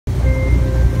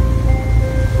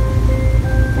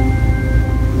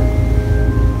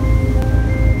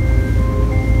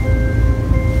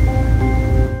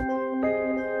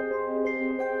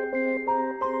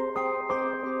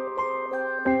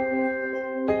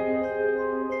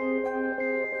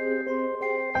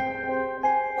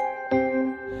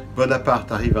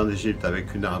Bonaparte arrive en Égypte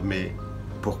avec une armée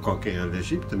pour conquérir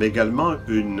l'Égypte, mais également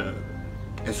une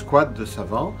escouade de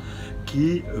savants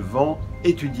qui vont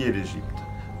étudier l'Égypte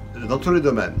dans tous les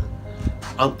domaines.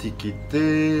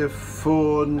 Antiquité,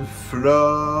 faune,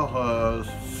 flore,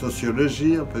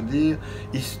 sociologie, on peut dire,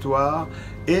 histoire,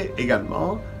 et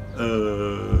également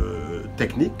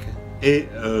technique. Et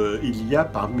il y a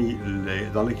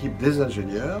dans l'équipe des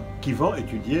ingénieurs qui vont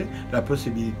étudier la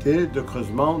possibilité de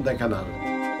creusement d'un canal.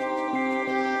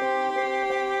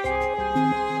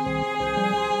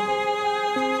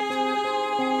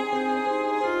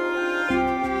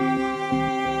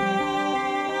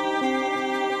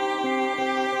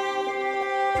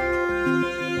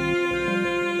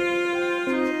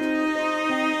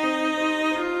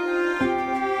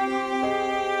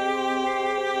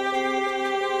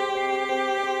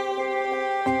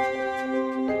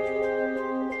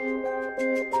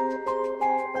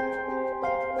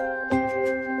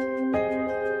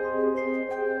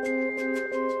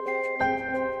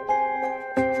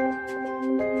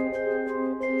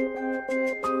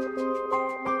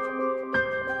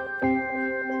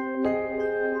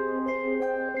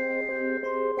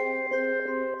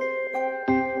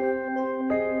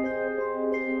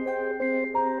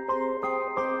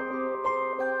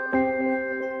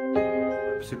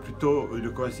 C'est plutôt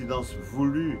une coïncidence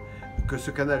voulue que ce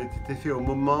canal ait été fait au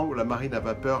moment où la marine à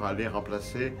vapeur allait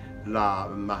remplacer la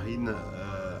marine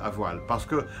à voile. Parce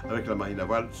qu'avec la marine à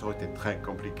voile, ça aurait été très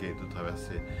compliqué de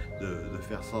traverser, de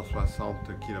faire 160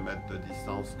 km de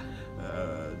distance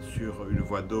sur une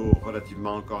voie d'eau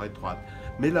relativement encore étroite.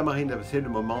 Mais c'est le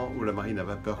moment où la marine à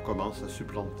vapeur commence à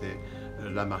supplanter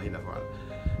la marine à voile.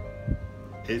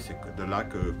 Et c'est de là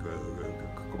que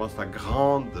commence la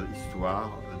grande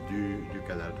histoire du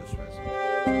canal de Suez.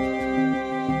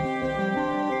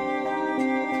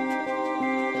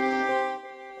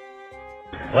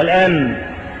 والآن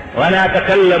وأنا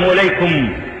أتكلم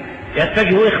إليكم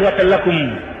يتجه إخوة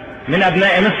لكم من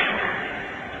أبناء مصر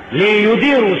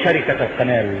ليديروا شركة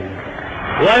القنال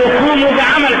ويقوموا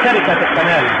بعمل شركة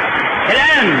القنال.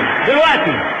 الآن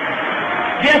دلوقتي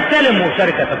بيستلموا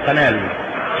شركة القنال،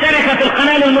 شركة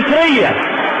القنال المصرية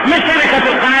مش شركة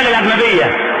القنال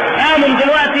الأجنبية. قاموا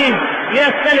دلوقتي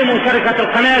ليستلموا شركة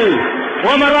القنال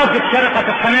ومرافق شركة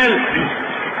القنال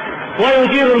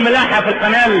ويديروا الملاحة في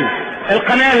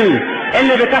القنال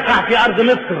اللي بتقع في أرض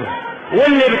مصر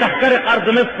واللي بتخترق أرض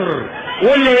مصر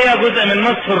واللي هي جزء من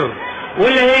مصر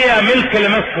واللي هي ملك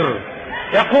لمصر.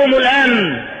 يقوموا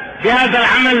الآن بهذا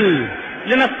العمل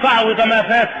لنستعوض ما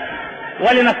فات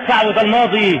ولنستعوض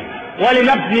الماضي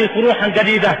ولنبني طروحا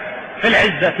جديدة في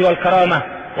العزة والكرامة.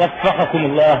 وفقكم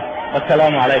الله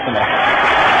والسلام عليكم ورحمة الله.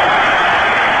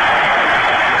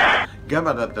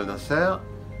 Gamal Abdel Nasser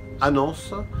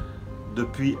annonce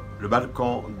depuis le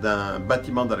balcon d'un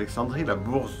bâtiment d'Alexandrie, la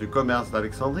bourse du commerce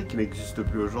d'Alexandrie, qui n'existe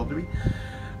plus aujourd'hui,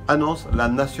 annonce la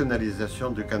nationalisation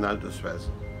du canal de Suez.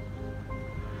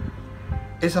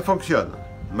 Et ça fonctionne,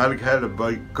 malgré le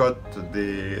boycott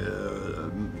des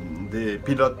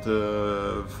pilotes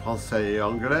français et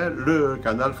anglais, le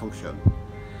canal fonctionne.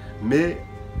 Mais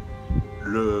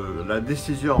la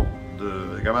décision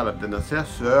de Gamal Abdel Nasser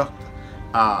se heurte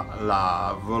à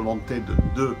la volonté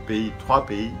de trois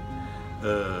pays,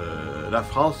 la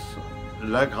France,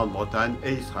 la Grande-Bretagne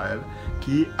et Israël,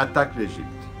 qui attaquent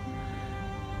l'Égypte.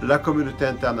 La communauté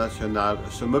internationale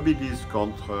se mobilise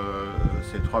contre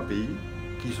ces trois pays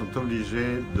qui sont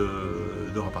obligés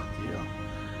de repartir,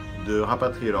 de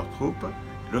rapatrier leurs troupes.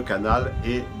 Le canal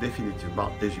est définitivement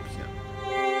égyptien.